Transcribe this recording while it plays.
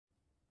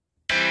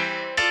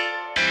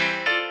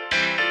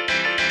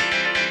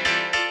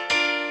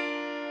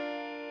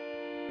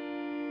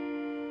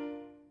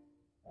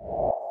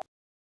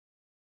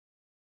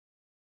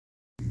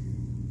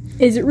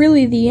Is it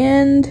really the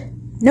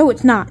end? No,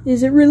 it's not.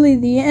 Is it really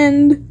the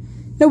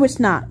end? No, it's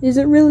not. Is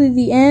it really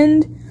the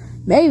end?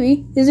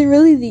 Maybe. Is it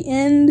really the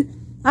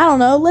end? I don't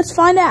know. Let's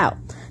find out.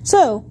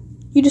 So,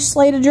 you just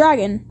slayed a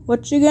dragon.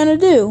 What you gonna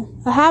do?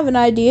 I have an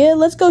idea.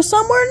 Let's go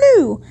somewhere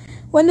new.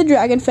 When the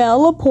dragon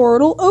fell, a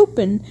portal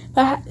opened.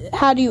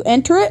 How do you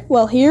enter it?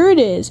 Well, here it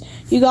is.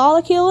 You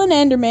gotta kill an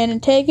Enderman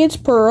and take its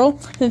pearl,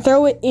 then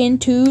throw it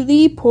into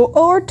the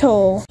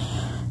portal.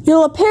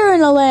 You'll appear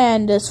in a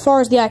land as far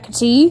as the eye can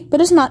see,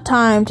 but it's not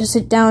time to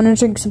sit down and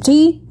drink some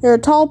tea. There are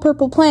tall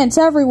purple plants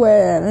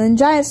everywhere, and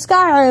giant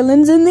sky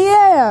islands in the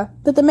air.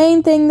 But the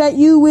main thing that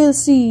you will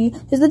see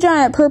is the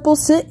giant purple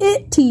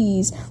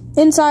cities.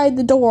 Inside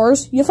the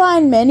doors, you'll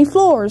find many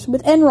floors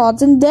with end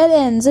rods and dead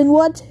ends, and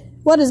what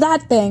is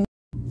that thing?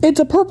 It's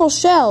a purple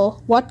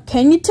shell. What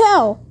can you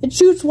tell? It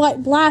shoots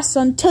white blasts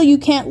until you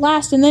can't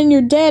last, and then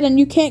you're dead and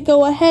you can't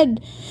go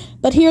ahead.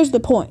 But here's the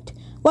point.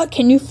 What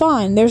can you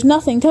find? There's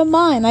nothing to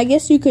mine. I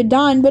guess you could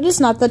dine, but it's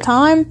not the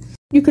time.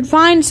 You could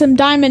find some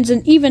diamonds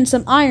and even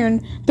some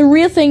iron. The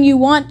real thing you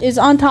want is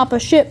on top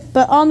of ship,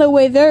 but on the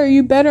way there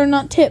you better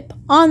not tip.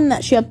 On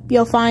that ship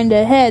you'll find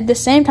a head, the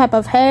same type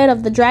of head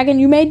of the dragon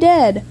you made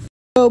dead.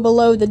 Go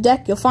below the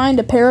deck you'll find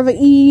a pair of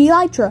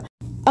elytra.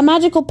 A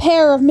magical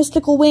pair of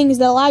mystical wings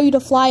that allow you to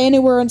fly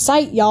anywhere in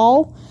sight,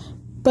 y'all.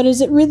 But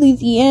is it really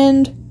the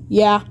end?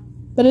 Yeah.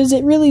 But is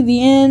it really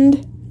the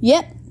end?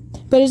 Yep.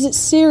 But is it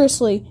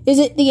seriously? Is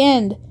it the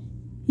end?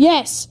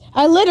 Yes.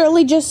 I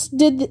literally just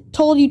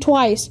told you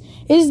twice.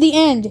 It is the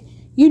end.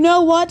 You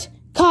know what?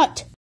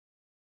 Cut.